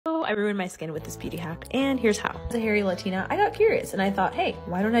I ruined my skin with this beauty hack, and here's how. As a hairy Latina, I got curious and I thought, hey,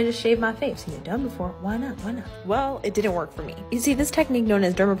 why don't I just shave my face? Seen it done before, why not? Well, it didn't work for me. You see, this technique known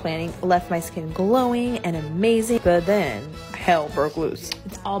as dermaplaning left my skin glowing and amazing, but then hell broke loose.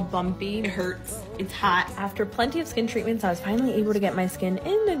 It's all bumpy, it hurts, it's hot. After plenty of skin treatments, I was finally able to get my skin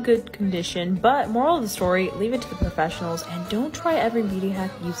in a good condition, but moral of the story, leave it to the professionals and don't try every beauty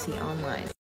hack you see online.